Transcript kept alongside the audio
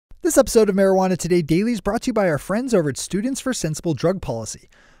This episode of Marijuana Today Daily is brought to you by our friends over at Students for Sensible Drug Policy.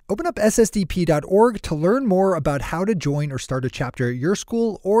 Open up ssdp.org to learn more about how to join or start a chapter at your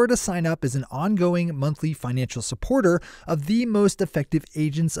school or to sign up as an ongoing monthly financial supporter of the most effective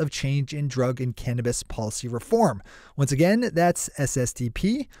agents of change in drug and cannabis policy reform. Once again, that's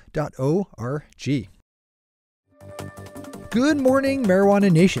ssdp.org. Good morning,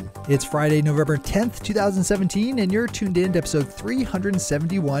 Marijuana Nation. It's Friday, November 10th, 2017, and you're tuned in to episode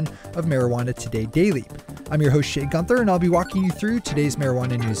 371 of Marijuana Today Daily. I'm your host, Shay Gunther, and I'll be walking you through today's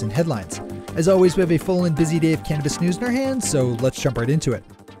marijuana news and headlines. As always, we have a full and busy day of cannabis news in our hands, so let's jump right into it.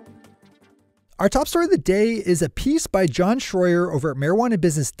 Our top story of the day is a piece by John Schroyer over at Marijuana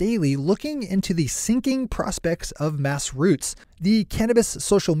Business Daily looking into the sinking prospects of MassRoots, the cannabis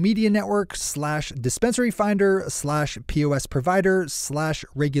social media network / dispensary finder / POS provider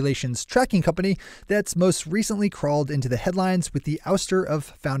 / regulations tracking company that's most recently crawled into the headlines with the ouster of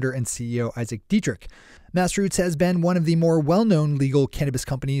founder and CEO Isaac Dietrich. MassRoots has been one of the more well-known legal cannabis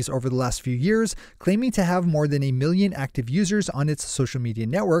companies over the last few years, claiming to have more than 1 million active users on its social media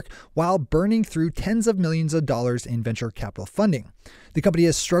network while burning through tens of millions of dollars in venture capital funding. The company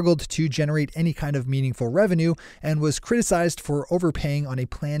has struggled to generate any kind of meaningful revenue and was criticized for overpaying on a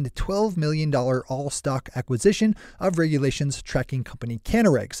planned $12 million all-stock acquisition of regulations tracking company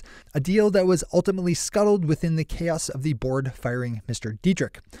Cannaregs, a deal that was ultimately scuttled within the chaos of the board firing Mr.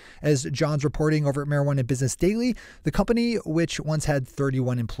 Dietrich. As John's reporting over at Marijuana Business Daily, the company, which once had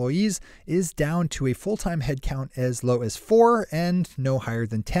 31 employees, is down to a full-time headcount as low as 4 and no higher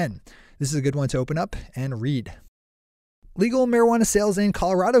than 10. This is a good one to open up and read. Legal marijuana sales in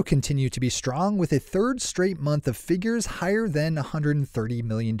Colorado continue to be strong, with a third straight month of figures higher than $130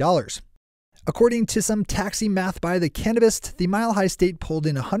 million. According to some taxi math by the Cannabist, the Mile High State pulled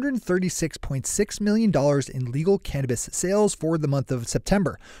in $136.6 million in legal cannabis sales for the month of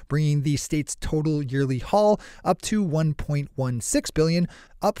September, bringing the state's total yearly haul up to $1.16 billion,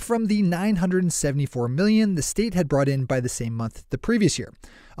 up from the $974 million the state had brought in by the same month the previous year.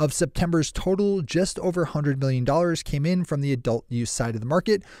 Of September's total, just over $100 million came in from the adult use side of the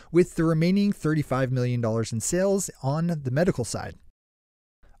market, with the remaining $35 million in sales on the medical side.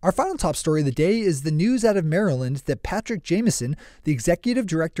 Our final top story of the day is the news out of Maryland that Patrick Jamieson, the executive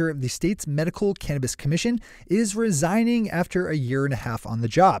director of the state's Medical Cannabis Commission, is resigning after a year and a half on the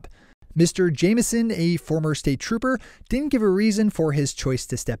job. Mr. Jamieson, a former state trooper, didn't give a reason for his choice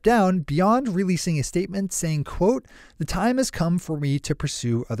to step down beyond releasing a statement saying, quote, "The time has come for me to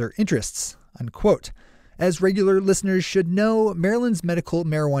pursue other interests," unquote. As regular listeners should know, Maryland's medical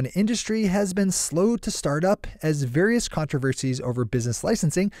marijuana industry has been slow to start up as various controversies over business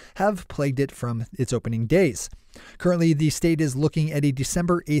licensing have plagued it from its opening days. Currently, the state is looking at a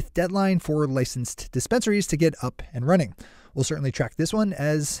December 8th deadline for licensed dispensaries to get up and running. We'll certainly track this one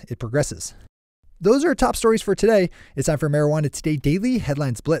as it progresses. Those are our top stories for today. It's time for Marijuana Today Daily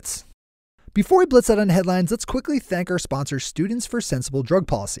Headlines Blitz. Before we blitz out on headlines, let's quickly thank our sponsor, Students for Sensible Drug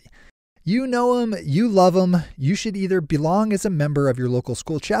Policy. You know them, you love them. You should either belong as a member of your local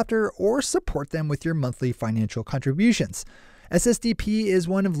school chapter or support them with your monthly financial contributions. SSDP is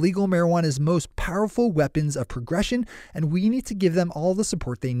one of legal marijuana's most powerful weapons of progression, and we need to give them all the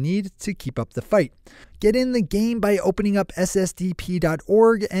support they need to keep up the fight. Get in the game by opening up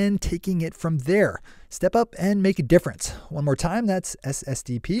ssdp.org and taking it from there. Step up and make a difference. One more time, that's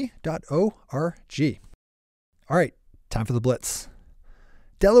ssdp.org. All right, time for the blitz.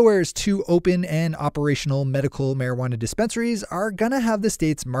 Delaware's 2 open and operational medical marijuana dispensaries are going to have the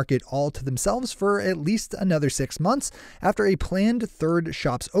state's market all to themselves for at least another 6 months after a planned third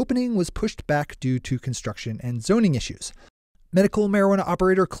shop's opening was pushed back due to construction and zoning issues. Medical marijuana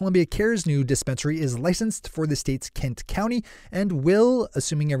operator Columbia Care's new dispensary is licensed for the state's Kent County and will,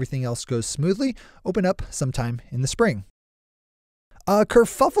 assuming everything else goes smoothly, open up sometime in the spring.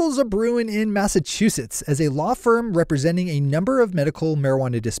 Kerfuffle's a-brewing in Massachusetts as a law firm representing a number of medical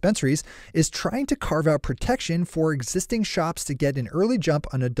marijuana dispensaries is trying to carve out protection for existing shops to get an early jump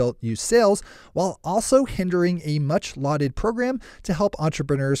on adult use sales while also hindering a much-lauded program to help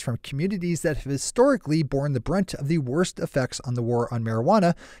entrepreneurs from communities that have historically borne the brunt of the worst effects on the war on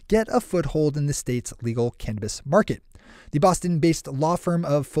marijuana get a foothold in the state's legal cannabis market. The Boston-based law firm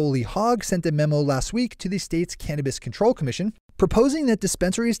of Foley Hogg sent a memo last week to the state's Cannabis Control Commission proposing that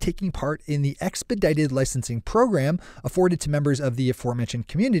dispensaries taking part in the expedited licensing program afforded to members of the aforementioned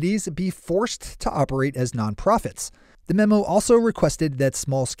communities be forced to operate as nonprofits. The memo also requested that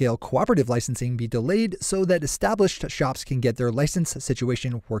small-scale cooperative licensing be delayed so that established shops can get their license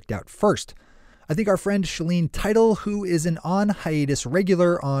situation worked out first. I think our friend Shalene Title, who is an on-hiatus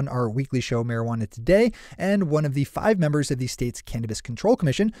regular on our weekly show Marijuana Today and one of the 5 members of the state's Cannabis Control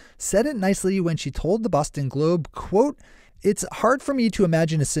Commission, said it nicely when she told the Boston Globe, quote, "It's hard for me to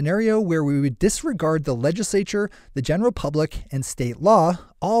imagine a scenario where we would disregard the legislature, the general public, and state law,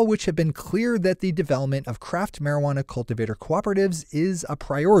 all which have been clear that the development of craft marijuana cultivator cooperatives is a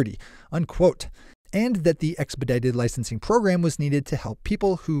priority," unquote. And that the expedited licensing program was needed to help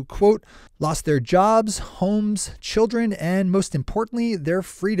people who, quote, "lost their jobs, homes, children, and most importantly, their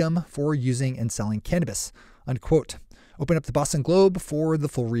freedom for using and selling cannabis," unquote. Open up the Boston Globe for the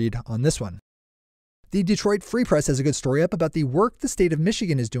full read on this one. The Detroit Free Press has a good story up about the work the state of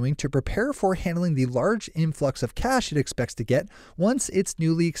Michigan is doing to prepare for handling the large influx of cash it expects to get once its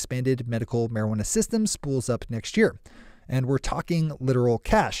newly expanded medical marijuana system spools up next year. And we're talking literal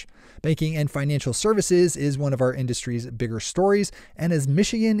cash. Banking and financial services is one of our industry's bigger stories, and as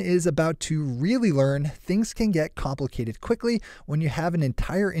Michigan is about to really learn, things can get complicated quickly when you have an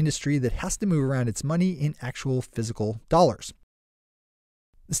entire industry that has to move around its money in actual physical dollars.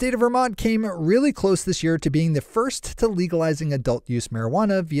 The state of Vermont came really close this year to being the first to legalizing adult use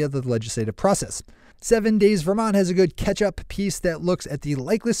marijuana via the legislative process. 7 Days Vermont has a good catch-up piece that looks at the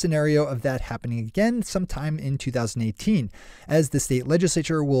likely scenario of that happening again sometime in 2018, as the state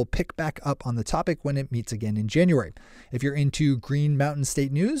legislature will pick back up on the topic when it meets again in January. If you're into Green Mountain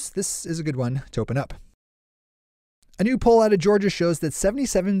State news, this is a good one to open up. A new poll out of Georgia shows that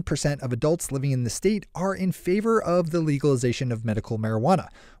 77% of adults living in the state are in favor of the legalization of medical marijuana,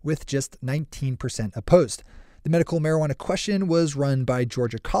 with just 19% opposed. The medical marijuana question was run by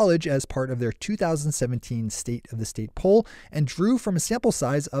Georgia College as part of their 2017 State of the State poll and drew from a sample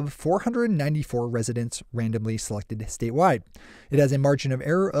size of 494 residents randomly selected statewide. It has a margin of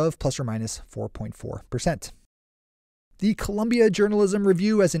error of plus or minus 4.4%. The Columbia Journalism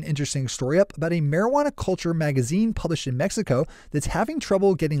Review has an interesting story up about a marijuana culture magazine published in Mexico that's having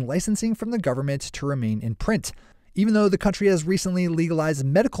trouble getting licensing from the government to remain in print. Even though the country has recently legalized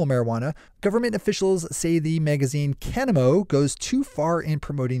medical marijuana, government officials say the magazine Cannabist goes too far in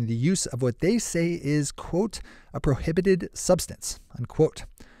promoting the use of what they say is, quote, "a prohibited substance," unquote.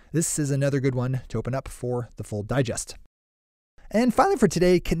 This is another good one to open up for the full digest. And finally for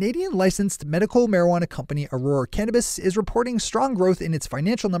today, Canadian licensed medical marijuana company Aurora Cannabis is reporting strong growth in its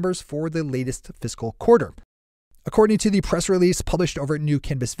financial numbers for the latest fiscal quarter. According to the press release published over at New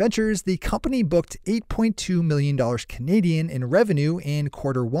Cannabis Ventures, the company booked $8.2 million Canadian in revenue in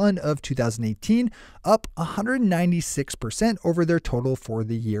Q1 of 2018, up 196% over their total for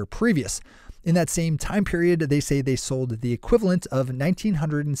the year previous. In that same time period, they say they sold the equivalent of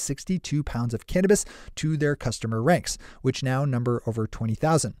 1,962 pounds of cannabis to their customer ranks, which now number over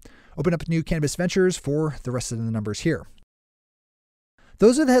 20,000. Open up New Cannabis Ventures for the rest of the numbers here.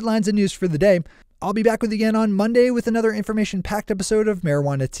 Those are the headlines and news for the day. I'll be back with you again on Monday with another information-packed episode of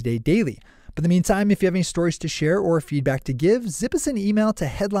Marijuana Today Daily. But in the meantime, if you have any stories to share or feedback to give, zip us an email to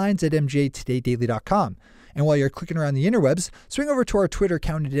headlines@mjtodaydaily.com. And while you're clicking around the interwebs, swing over to our Twitter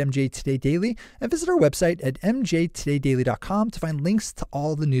account at MJTodayDaily and visit our website at mjtodaydaily.com to find links to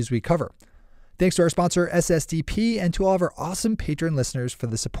all the news we cover. Thanks to our sponsor, SSDP, and to all of our awesome patron listeners for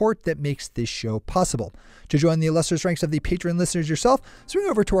the support that makes this show possible. To join the illustrious ranks of the patron listeners yourself, swing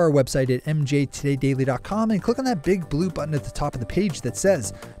over to our website at mjtodaydaily.com and click on that big blue button at the top of the page that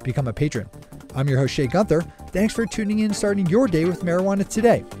says Become a Patron. I'm your host, Shay Gunther. Thanks for tuning in and starting your day with Marijuana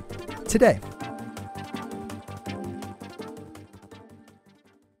Today.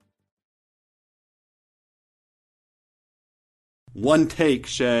 One take,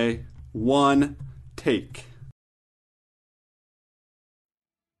 Shay. One take.